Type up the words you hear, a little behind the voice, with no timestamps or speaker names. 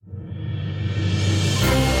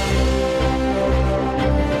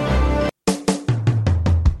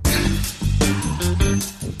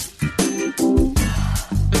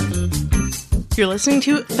You're listening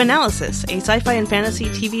to Finalysis, a sci-fi and fantasy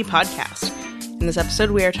TV podcast. In this episode,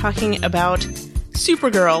 we are talking about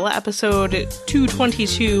Supergirl, episode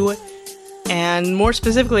 222, and more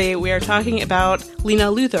specifically, we are talking about Lena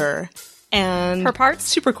Luthor and her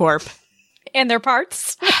parts? Supercorp. And their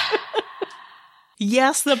parts?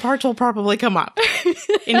 Yes, the parts will probably come up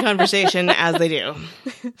in conversation, as they do,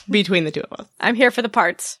 between the two of us. I'm here for the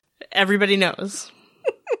parts. Everybody knows.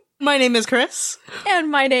 My name is Chris. And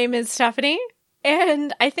my name is Stephanie.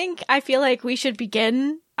 And I feel like we should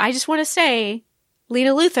begin. I just want to say, Lena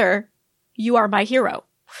Luthor, you are my hero.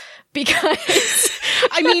 Because...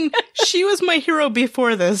 I mean, she was my hero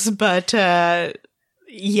before this, but,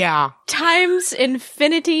 yeah. Times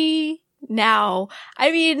infinity now.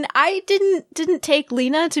 I mean, I didn't take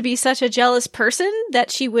Lena to be such a jealous person that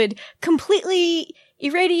she would completely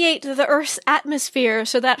irradiate the Earth's atmosphere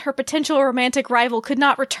so that her potential romantic rival could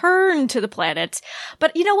not return to the planet.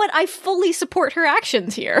 But you know what? I fully support her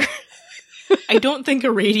actions here. I don't think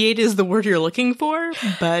irradiate is the word you're looking for,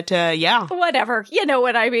 but yeah. Whatever. You know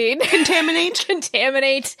what I mean. Contaminate?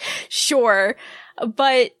 Contaminate. Sure.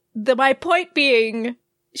 But my point being,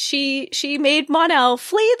 she made Mon-El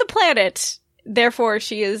flee the planet. Therefore,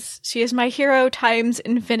 she is my hero times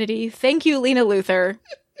infinity. Thank you, Lena Luthor.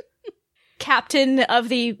 Captain of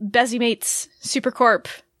the Bezimates Supercorp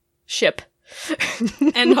ship.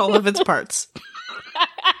 And all of its parts.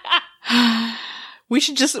 We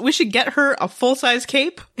should get her a full-size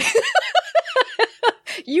cape.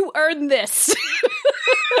 You earned this.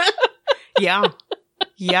 Yeah.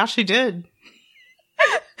 Yeah, she did.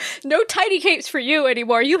 No tiny capes for you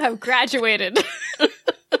anymore. You have graduated.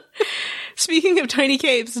 Speaking of tiny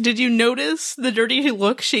capes, did you notice the dirty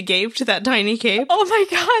look she gave to that tiny cape? Oh my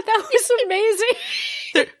god, that was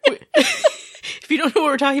amazing. If you don't know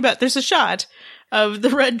what we're talking about, there's a shot of the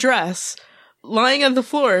red dress lying on the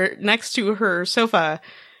floor next to her sofa,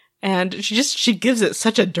 and she gives it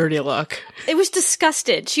such a dirty look. It was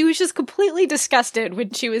disgusted. She was just completely disgusted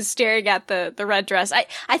when she was staring at the red dress.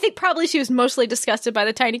 I think probably she was mostly disgusted by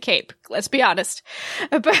the tiny cape. Let's be honest.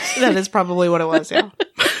 But that is probably what it was, yeah.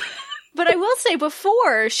 But I will say,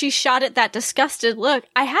 before she shot at that disgusted look,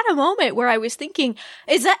 I had a moment where I was thinking,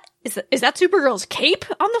 is that Supergirl's cape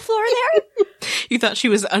on the floor there? You thought she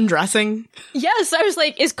was undressing? Yes, I was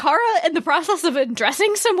like, is Kara in the process of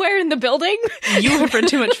undressing somewhere in the building? You have read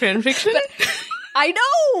too much fanfiction? I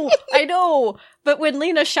know. But when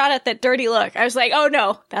Lena shot at that dirty look, I was like, oh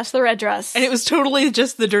no, that's the red dress. And it was totally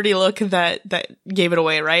just the dirty look that gave it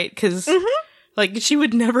away, right? Because... Mm-hmm. Like, she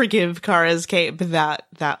would never give Kara's cape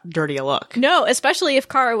that dirty a look. No, especially if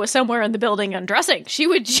Kara was somewhere in the building undressing. She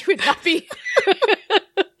would not be...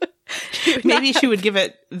 Maybe she would give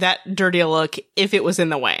it that dirty a look if it was in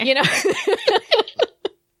the way. You know?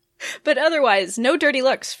 But otherwise, no dirty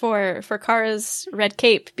looks for Kara's red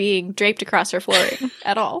cape being draped across her flooring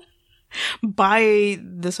at all. By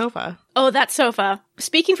the sofa. Oh, that sofa.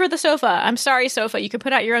 Speaking for the sofa, I'm sorry, sofa. You can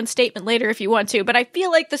put out your own statement later if you want to, but I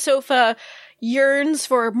feel like the sofa yearns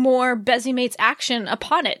for more Bezimates action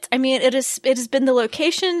upon it. I mean, it has been the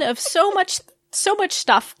location of so much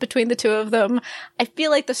stuff between the two of them. I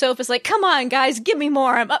feel like the sofa's like, come on, guys, give me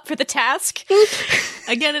more. I'm up for the task.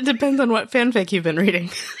 Again, it depends on what fanfic you've been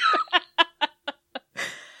reading.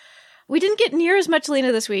 We didn't get near as much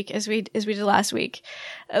Lena this week as we did last week.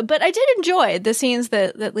 But I did enjoy the scenes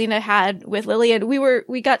that Lena had with Lillian.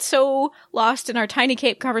 We got so lost in our tiny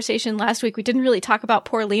cape conversation last week, we didn't really talk about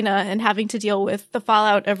poor Lena and having to deal with the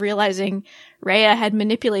fallout of realizing Rhea had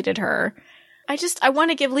manipulated her. I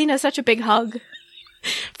want to give Lena such a big hug.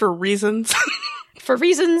 For reasons.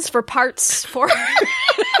 For parts, for...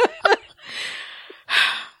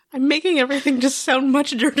 I'm making everything just sound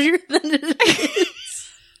much dirtier than it is.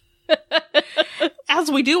 As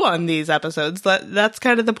we do on these episodes, that's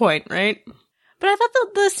kind of the point, right? But I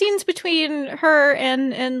thought the scenes between her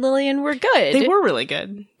and Lillian were good. They were really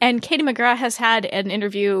good. And Katie McGrath has had an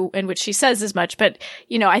interview in which she says as much, but,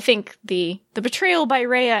 you know, I think the betrayal by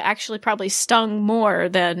Rhea actually probably stung more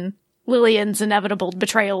than Lillian's inevitable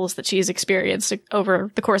betrayals that she's experienced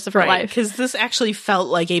over the course of her life. Because this actually felt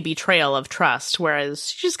like a betrayal of trust, whereas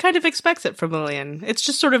she just kind of expects it from Lillian. It's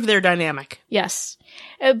just sort of their dynamic. Yes.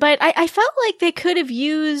 But I felt like they could have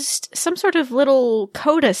used some sort of little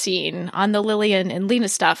coda scene on the Lillian and Lena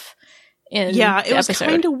stuff in the episode. Yeah, it was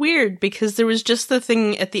kind of weird because there was just the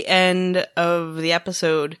thing at the end of the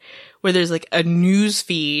episode where there's like a news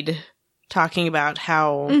feed talking about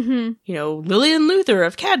how, you know, Lillian Luthor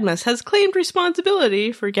of Cadmus has claimed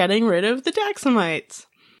responsibility for getting rid of the Daxamites.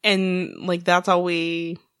 And, like, that's all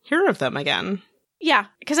we hear of them again. Yeah,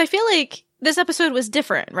 because I feel like this episode was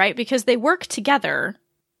different, right? Because they work together,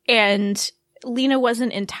 and Lena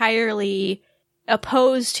wasn't entirely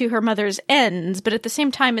opposed to her mother's ends, but at the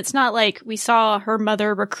same time, it's not like we saw her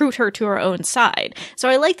mother recruit her to her own side. So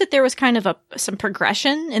I like that there was kind of some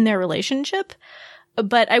progression in their relationship,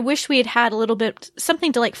 but I wish we had had a little bit,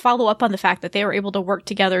 something to like follow up on the fact that they were able to work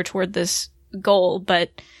together toward this goal, but,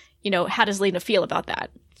 you know, how does Lena feel about that?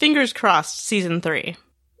 Fingers crossed, season 3.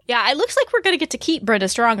 Yeah, it looks like we're going to get to keep Brenda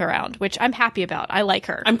Strong around, which I'm happy about. I like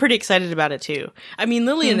her. I'm pretty excited about it, too. I mean,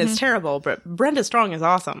 Lillian is terrible, but Brenda Strong is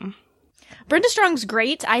awesome. Brenda Strong's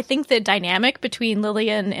great. I think the dynamic between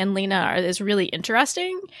Lillian and Lena is really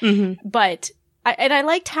interesting. But I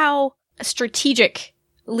liked how strategic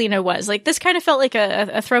Lena was. Like, this kind of felt like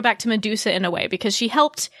a throwback to Medusa in a way, because she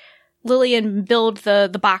helped Lillian build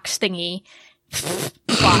the box thingy.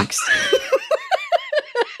 Box.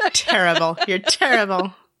 Terrible. You're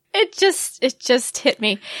terrible. It just hit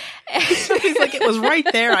me. It's like it was right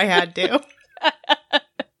there. I had to.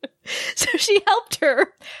 So she helped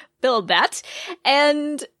her build that,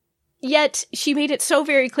 and yet she made it so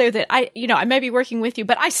very clear that I may be working with you,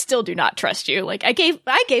 but I still do not trust you. Like, I gave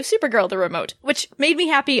Supergirl the remote, which made me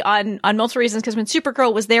happy on multiple reasons, because when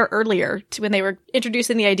Supergirl was there earlier, when they were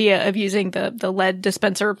introducing the idea of using the lead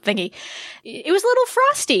dispenser thingy, it was a little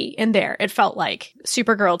frosty in there. It felt like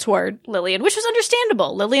Supergirl toward Lillian, which was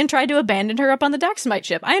understandable. Lillian tried to abandon her up on the Daxamite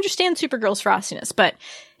ship. I understand Supergirl's frostiness, but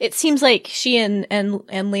it seems like she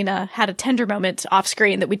and Lena had a tender moment off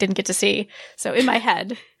screen that we didn't get to see. So in my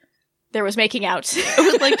head, there was making out. I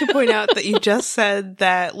would like to point out that you just said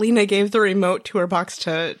that Lena gave the remote to her box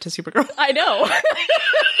to Supergirl. I know.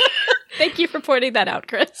 Thank you for pointing that out,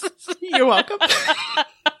 Chris. You're welcome.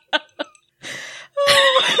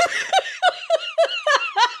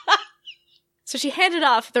 So she handed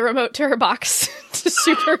off the remote to her box to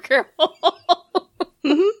Supergirl.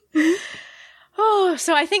 Oh,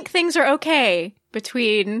 so I think things are okay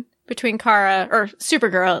between Kara, or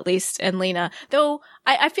Supergirl at least, and Lena. Though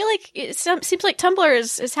I feel like it seems like Tumblr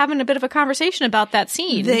is having a bit of a conversation about that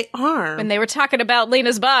scene. They are. When they were talking about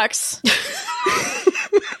Lena's box.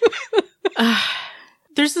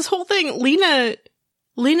 There's this whole thing. Lena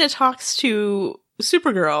talks to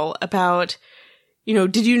Supergirl about,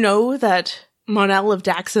 did you know that Mon-El of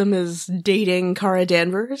Daxam is dating Kara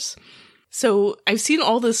Danvers? So I've seen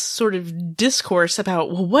all this sort of discourse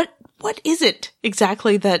about, well, what is it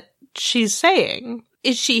exactly that she's saying?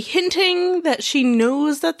 Is she hinting that she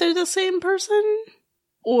knows that they're the same person?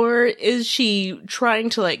 Or is she trying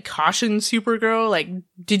to, like, caution Supergirl? Like,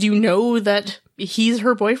 did you know that he's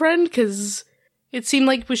her boyfriend? Because it seemed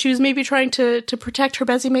like she was maybe trying to protect her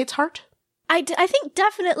Bezimate's heart. I think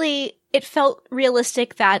definitely it felt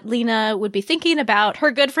realistic that Lena would be thinking about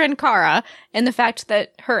her good friend Kara and the fact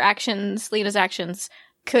that Lena's actions,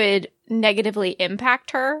 could negatively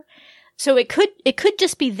impact her. So it could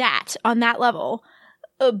just be that on that level.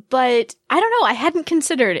 But I don't know. I hadn't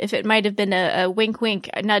considered if it might have been a wink, wink,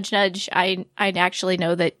 a nudge, nudge. I actually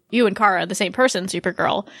know that you and Kara are the same person,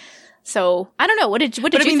 Supergirl. So I don't know. What did you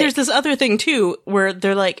think? There's this other thing too, where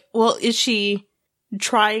they're like, well, is she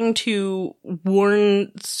trying to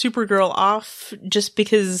warn Supergirl off just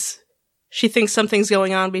because she thinks something's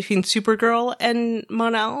going on between Supergirl and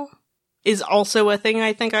Mon-El? Is also a thing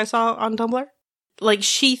I think I saw on Tumblr. Like,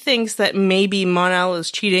 she thinks that maybe Mon-El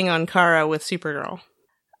is cheating on Kara with Supergirl.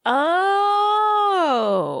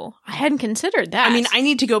 Oh, I hadn't considered that. I mean, I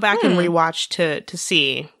need to go back and rewatch to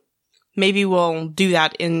see. Maybe we'll do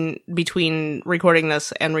that in between recording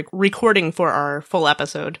this and recording for our full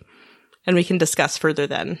episode. And we can discuss further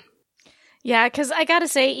then. Yeah, because I gotta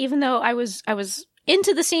say, even though I was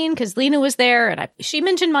into the scene because Lena was there and she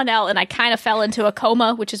mentioned Mon-El and I kind of fell into a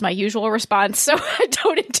coma, which is my usual response, so I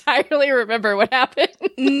don't entirely remember what happened.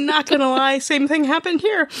 Not gonna lie, same thing happened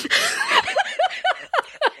here.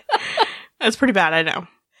 That's pretty bad, I know.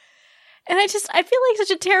 And I feel like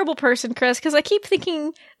such a terrible person, Chris, because I keep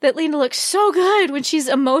thinking that Lena looks so good when she's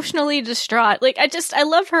emotionally distraught. Like, I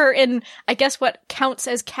love her in, I guess, what counts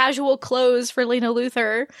as casual clothes for Lena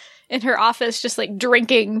Luthor in her office, just like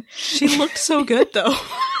drinking. She looked so good, though.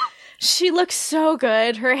 She looked so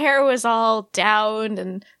good. Her hair was all down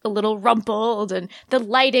and a little rumpled, and the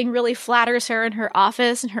lighting really flatters her in her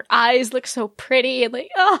office, and her eyes look so pretty, and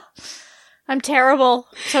like, oh, I'm terrible.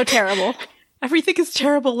 So terrible. Everything is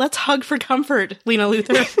terrible. Let's hug for comfort, Lena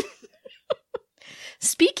Luthor.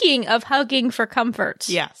 Speaking of hugging for comfort.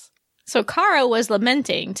 Yes. So Kara was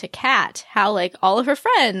lamenting to Kat how, like, all of her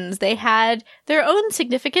friends, they had their own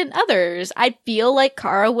significant others. I feel like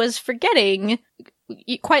Kara was forgetting,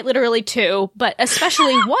 quite literally two, but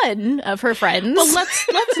especially one of her friends. Well,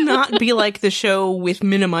 let's not be like the show with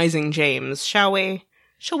minimizing James, shall we?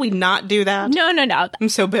 Shall we not do that? No. I'm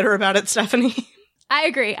so bitter about it, Stephanie. I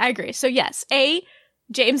agree. So yes, A,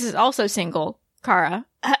 James is also single. Kara.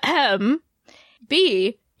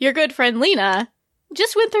 B, your good friend Lena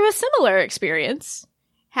just went through a similar experience,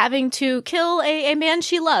 having to kill a man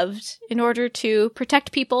she loved in order to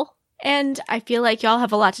protect people. And I feel like y'all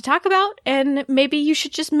have a lot to talk about, and maybe you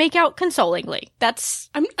should just make out consolingly.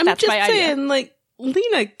 That's I'm just just my saying, idea. like,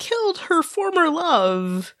 Lena killed her former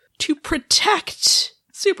love to protect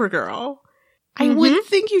Supergirl. I would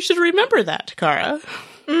think you should remember that, Kara.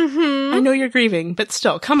 I know you're grieving, but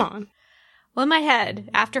still, come on. Well, in my head,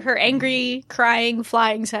 after her angry, crying,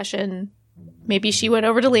 flying session, maybe she went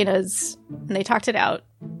over to Lena's, and they talked it out,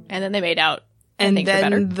 and then they made out, and things were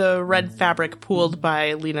better. then the red fabric pooled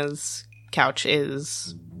by Lena's couch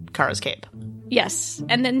is Kara's cape. Yes.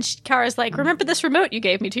 And then Kara's like, remember this remote you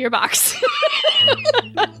gave me to your box?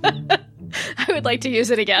 I would like to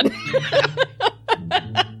use it again.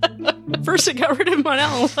 First it got rid of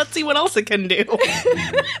Mon-El. Let's see what else it can do.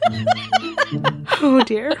 Oh,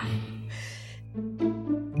 dear.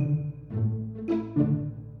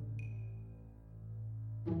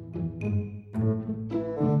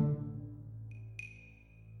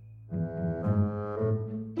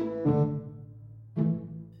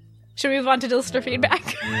 Should we move on to listener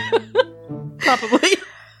feedback? Probably.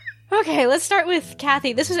 Okay, let's start with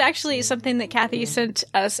Kathy. This was actually something that Kathy sent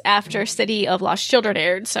us after City of Lost Children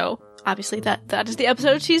aired, so obviously that is the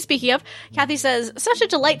episode she's speaking of. Kathy says, such a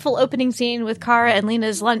delightful opening scene with Kara and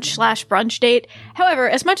Lena's lunch/brunch date. However,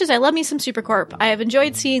 as much as I love me some Supercorp, I have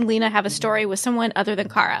enjoyed seeing Lena have a story with someone other than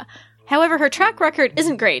Kara. However, her track record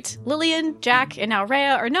isn't great. Lillian, Jack, and now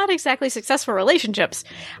Rhea are not exactly successful relationships.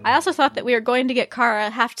 I also thought that we are going to get Kara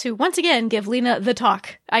have to once again give Lena the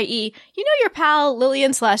talk, i.e., you know your pal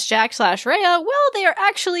Lillian/Jack/Rhea? Well, they are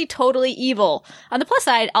actually totally evil. On the plus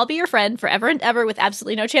side, I'll be your friend forever and ever with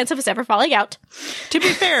absolutely no chance of us ever falling out. To be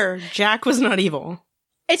fair, Jack was not evil.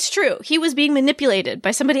 It's true. He was being manipulated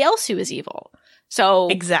by somebody else who was evil. So...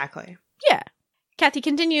 Exactly. Yeah. Kathy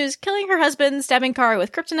continues, killing her husband, stabbing Kara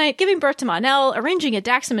with kryptonite, giving birth to Mon-El, arranging a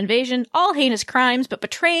Daxam invasion, all heinous crimes, but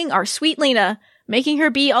betraying our sweet Lena, making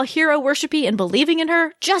her be all hero-worshipy and believing in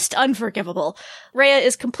her, just unforgivable. Rhea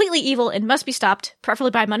is completely evil and must be stopped,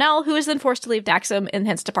 preferably by Mon-El, who is then forced to leave Daxam and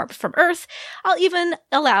hence depart from Earth. I'll even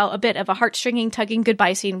allow a bit of a heartstringing, tugging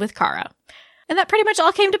goodbye scene with Kara. And that pretty much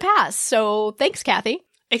all came to pass, so thanks, Kathy.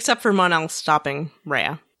 Except for Mon-El stopping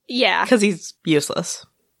Rhea. Yeah. Because he's useless.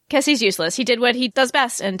 Because he's useless. He did what he does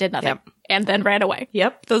best and did nothing. Yep. And then ran away.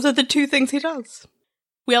 Yep, those are the two things he does.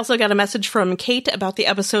 We also got a message from Kate about the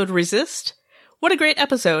episode Resist. What a great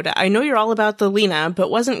episode. I know you're all about the Lena,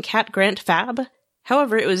 but wasn't Cat Grant fab?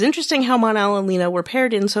 However, it was interesting how Mon-El and Lena were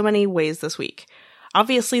paired in so many ways this week.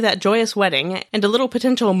 Obviously that joyous wedding, and a little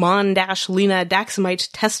potential Mon-Lena Daxamite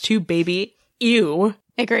test tube baby. Ew.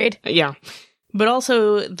 Agreed. Yeah. But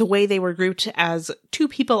also the way they were grouped as two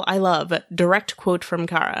people I love, direct quote from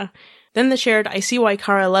Kara. Then the shared I see why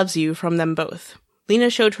Kara loves you from them both. Lena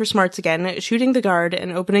showed her smarts again, shooting the guard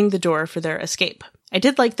and opening the door for their escape. I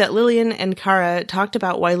did like that Lillian and Kara talked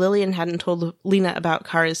about why Lillian hadn't told Lena about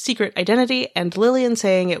Kara's secret identity, and Lillian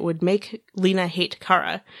saying it would make Lena hate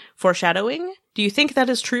Kara. Foreshadowing? Do you think that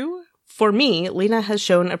is true? For me, Lena has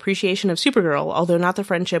shown appreciation of Supergirl, although not the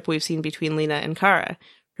friendship we've seen between Lena and Kara.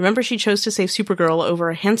 Remember, she chose to save Supergirl over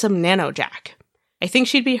a handsome Nano Jack. I think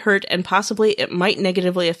she'd be hurt, and possibly it might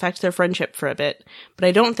negatively affect their friendship for a bit, but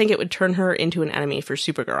I don't think it would turn her into an enemy for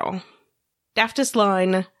Supergirl. Daftest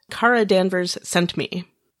line, Kara Danvers sent me.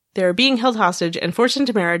 They are being held hostage and forced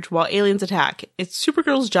into marriage while aliens attack. It's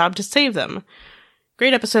Supergirl's job to save them.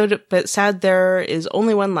 Great episode, but sad there is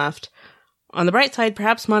only one left. On the bright side,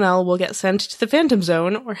 perhaps Mon-El will get sent to the Phantom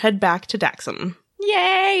Zone or head back to Daxam.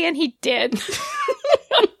 Yay, and he did.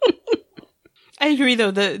 I agree,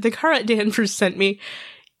 though. The Kara Danvers sent me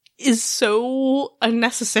is so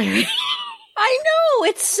unnecessary. I know,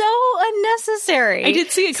 it's so unnecessary. I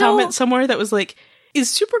did see a comment somewhere that was like, is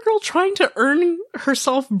Supergirl trying to earn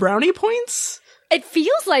herself brownie points? It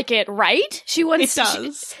feels like it, right? She wants. It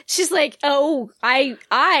does. She's like, oh, I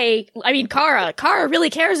mean, Kara really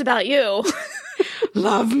cares about you.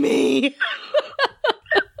 Love me.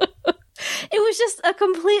 It was just a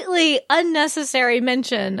completely unnecessary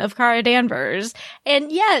mention of Kara Danvers.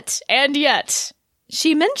 And yet,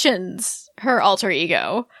 she mentions her alter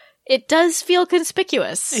ego. It does feel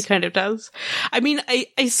conspicuous. It kind of does. I mean,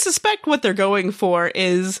 I suspect what they're going for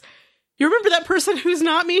is, you remember that person who's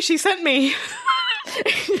not me? She sent me.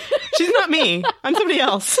 She's not me. I'm somebody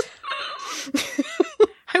else.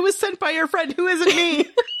 I was sent by your friend who isn't me.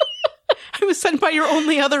 I was sent by your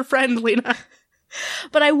only other friend, Lena.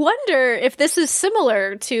 But I wonder if this is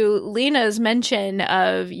similar to Lena's mention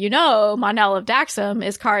of, Mon-El of Daxam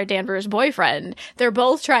is Kara Danvers' boyfriend. They're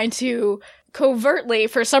both trying to covertly,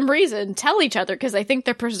 for some reason, tell each other because they think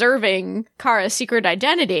they're preserving Kara's secret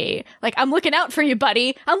identity. Like, I'm looking out for you,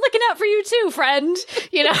 buddy. I'm looking out for you too, friend.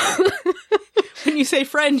 When you say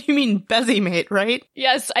friend, you mean Bezzy mate, right?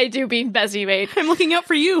 Yes, I do mean Bezzy mate. I'm looking out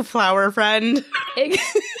for you, flower friend.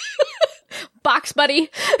 Box buddy.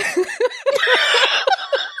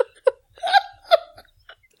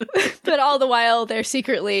 But all the while, they're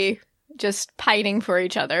secretly just pining for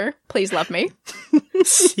each other. Please love me.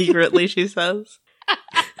 Secretly, she says.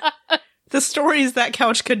 The stories that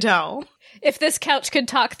couch could tell. If this couch could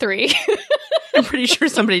talk 3. I'm pretty sure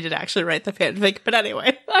somebody did actually write the fanfic, but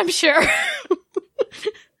anyway. I'm sure.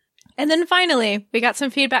 And then finally, we got some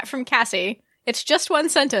feedback from Cassie. It's just one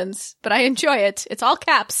sentence, but I enjoy it. It's all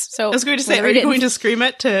caps. So I was going to say, are you going to scream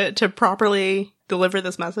it to properly deliver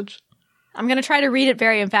this message? I'm going to try to read it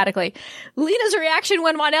very emphatically. Lena's reaction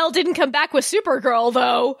when Mon-El didn't come back with Supergirl,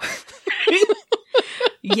 though.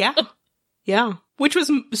 Yeah. Yeah. Which was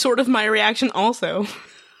sort of my reaction also.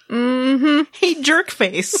 Mm-hmm. Hey, jerk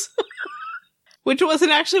face. Which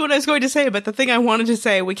wasn't actually what I was going to say, but the thing I wanted to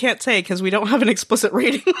say, we can't say because we don't have an explicit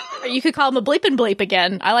rating. Or you could call him a bleep and bleep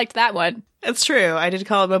again. I liked that one. It's true. I did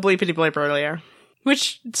call him a bleepity bleep earlier.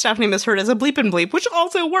 Which Stephanie misheard as a bleep and bleep, which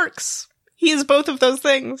also works. He is both of those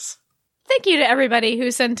things. Thank you to everybody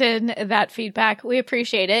who sent in that feedback. We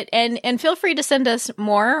appreciate it. And feel free to send us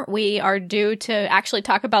more. We are due to actually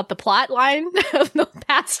talk about the plot line of the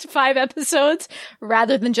past 5 episodes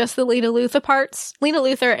rather than just the Lena Luthor parts. Lena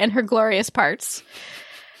Luthor and her glorious parts.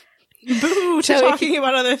 Boo to talking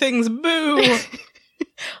about other things. Boo.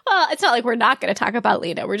 Well, it's not like we're not going to talk about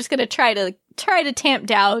Lena. We're just going to try to tamp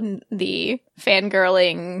down the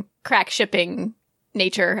fangirling, crack shipping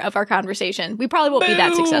nature of our conversation. We probably won't be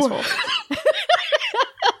that successful.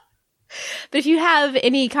 But if you have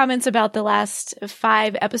any comments about the last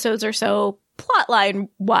 5 episodes or so, plotline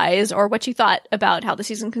wise, or what you thought about how the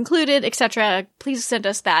season concluded, etc., please send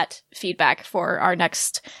us that feedback for our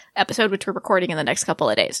next episode, which we're recording in the next couple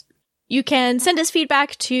of days. You can send us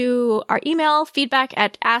feedback to our email,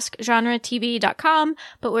 feedback@askgenretv.com,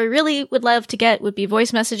 but what we really would love to get would be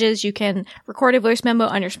voice messages. You can record a voice memo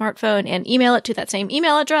on your smartphone and email it to that same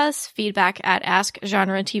email address,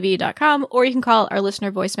 feedback@askgenretv.com, or you can call our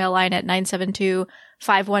listener voicemail line at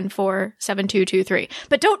 972-514-7223.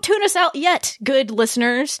 But don't tune us out yet, good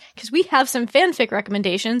listeners, because we have some fanfic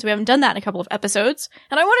recommendations. We haven't done that in a couple of episodes,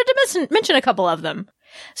 and I wanted to mention a couple of them.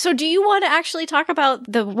 So do you want to actually talk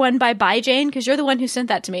about the one by Jane? Because you're the one who sent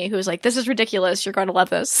that to me, who was like, this is ridiculous. You're going to love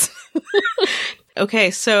this.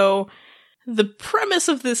 Okay, so the premise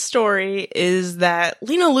of this story is that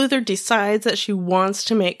Lena Luthor decides that she wants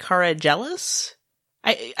to make Kara jealous.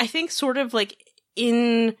 I think sort of like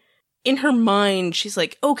in her mind, she's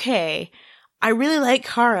like, okay, I really like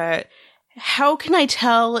Kara. How can I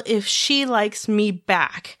tell if she likes me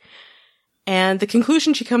back? And the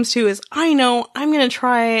conclusion she comes to is, I know, I'm going to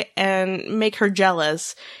try and make her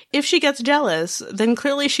jealous. If she gets jealous, then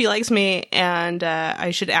clearly she likes me and I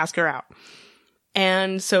should ask her out.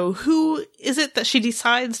 And so who is it that she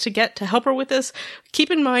decides to get to help her with this? Keep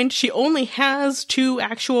in mind, she only has 2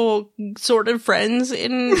 actual sort of friends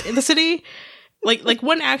in the city. Like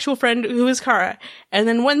one actual friend who is Kara, and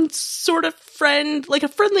then one sort of friend, like a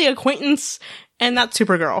friendly acquaintance, and that's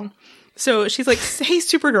Supergirl. So she's like, hey,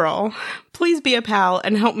 Supergirl, please be a pal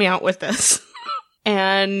and help me out with this.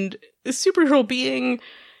 And Supergirl being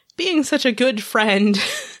such a good friend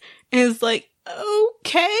is like,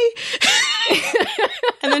 okay.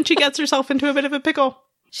 And then she gets herself into a bit of a pickle.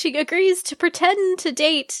 She agrees to pretend to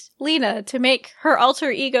date Lena to make her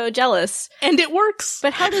alter ego jealous. And it works.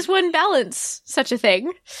 But how does one balance such a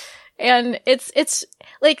thing? And it's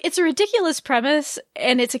a ridiculous premise,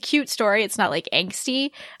 and it's a cute story. It's not like angsty,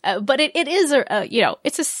 but it is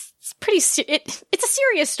it's a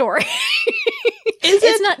serious story.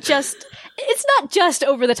 It's not just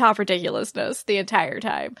over the top ridiculousness the entire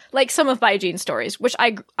time, like some of Bai Jane's stories, which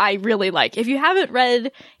I really like. If you haven't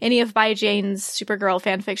read any of Bai Jane's Supergirl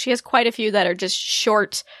fanfic, she has quite a few that are just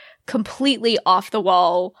short, completely off the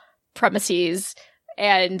wall premises.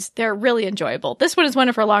 And they're really enjoyable. This one is one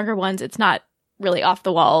of her longer ones. It's not really off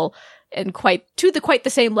the wall and quite the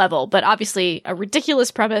same level, but obviously a ridiculous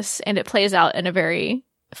premise, and it plays out in a very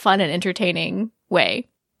fun and entertaining way.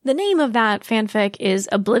 The name of that fanfic is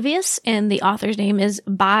Oblivious, and the author's name is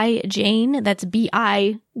Bai Jane. That's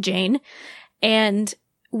B-I Jane. And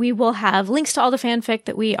we will have links to all the fanfic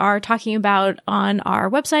that we are talking about on our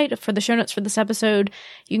website for the show notes for this episode.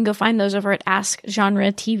 You can go find those over at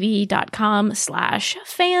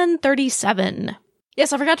askgenretv.com/fan37.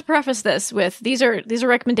 Yes, I forgot to preface this with these are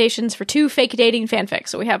recommendations for 2 fake dating fanfics.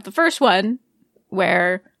 So we have the first one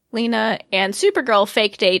where Lena and Supergirl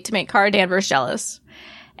fake date to make Kara Danvers jealous.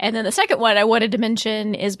 And then the second one I wanted to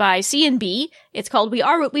mention is by C&B. It's called We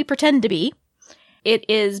Are What We Pretend to Be. It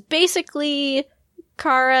is basically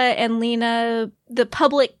Kara and Lena, the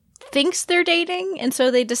public thinks they're dating, and so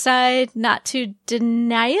they decide not to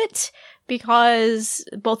deny it because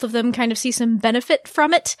both of them kind of see some benefit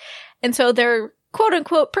from it. And so they're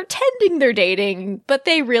quote-unquote pretending they're dating, but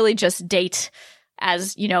they really just date,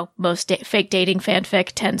 as, you know, most fake dating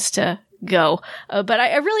fanfic tends to go. But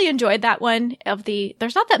I really enjoyed that one.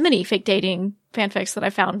 There's not that many fake dating fanfics that I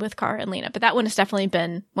found with Kara and Lena, but that one has definitely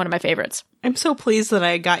been one of my favorites. I'm so pleased that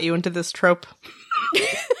I got you into this trope.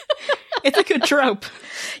 It's a good trope.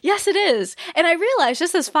 Yes, it is. And I realized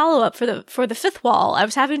just as follow-up for the fifth wall, I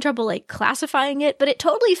was having trouble like classifying it, but it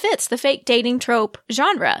totally fits the fake dating trope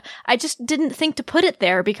genre. I just didn't think to put it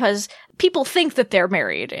there because people think that they're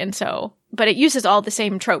married, and so, but it uses all the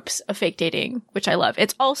same tropes of fake dating, which I love.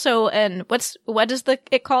 It's also what is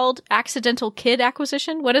it called? Accidental kid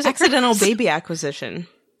acquisition? What is it? Accidental baby acquisition.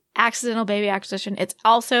 Accidental baby acquisition. It's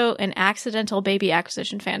also an accidental baby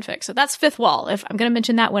acquisition fanfic. So that's Fifth Wall. If I'm going to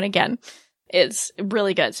mention that one again, it's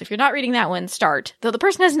really good. So if you're not reading that one, start. Though the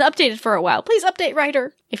person hasn't updated for a while, please update,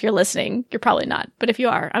 writer. If you're listening, you're probably not. But if you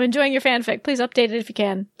are, I'm enjoying your fanfic. Please update it if you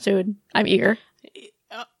can soon. I'm eager.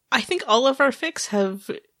 I think all of our fics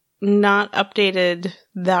have not updated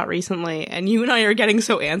that recently. And you and I are getting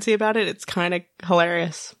so antsy about it. It's kind of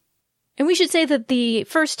hilarious. And we should say that the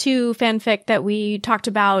first 2 fanfic that we talked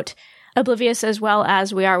about, Oblivious as well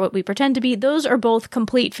as We Are What We Pretend to Be, those are both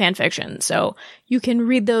complete fanfiction. So you can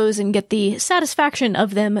read those and get the satisfaction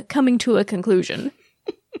of them coming to a conclusion.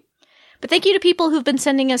 But thank you to people who've been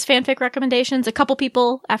sending us fanfic recommendations. A couple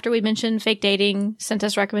people, after we mentioned fake dating, sent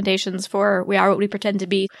us recommendations for We Are What We Pretend to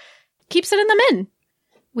Be. Keep sending them in.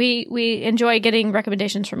 We enjoy getting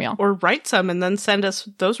recommendations from y'all. Or write some and then send us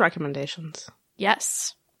those recommendations.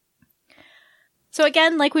 Yes. So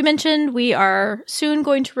again, like we mentioned, we are soon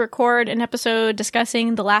going to record an episode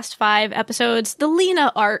discussing the last 5 episodes, the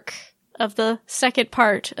Lena arc of the second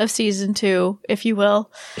part of season 2, if you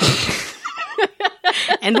will.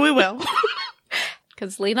 And we will.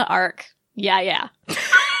 Because Lena arc. Yeah.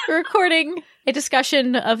 We're recording a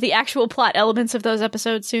discussion of the actual plot elements of those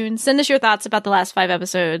episodes soon. Send us your thoughts about the last 5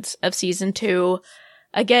 episodes of season 2.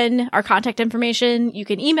 Again, our contact information, you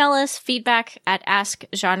can email us,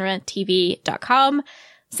 feedback@askgenretv.com.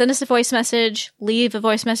 Send us a voice message, leave a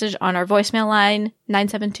voice message on our voicemail line,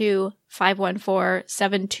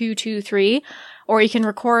 972-514-7223, or you can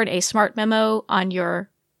record a smart memo on your...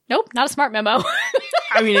 Nope, not a smart memo.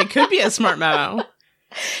 I mean, it could be a smart memo.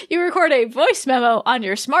 You record a voice memo on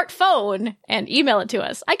your smartphone and email it to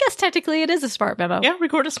us. I guess technically it is a smart memo. Yeah,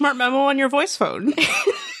 record a smart memo on your voice phone.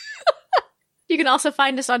 You can also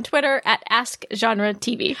find us on Twitter at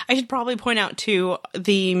AskGenreTV. I should probably point out, too,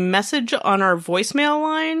 the message on our voicemail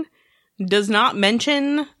line does not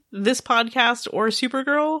mention this podcast or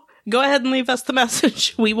Supergirl. Go ahead and leave us the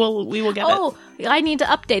message. We will get it. Oh, I need to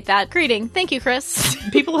update that. Greeting. Thank you, Chris.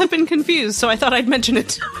 People have been confused, so I thought I'd mention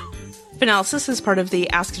it. Finalysis is part of the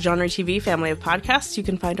Ask Genre TV family of podcasts. You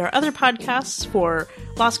can find our other podcasts for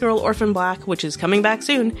Lost Girl, Orphan Black, which is coming back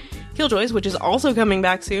soon, Killjoys, which is also coming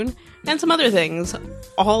back soon, and some other things,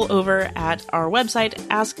 all over at our website,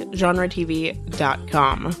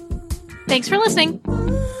 askgenretv.com. Thanks for listening.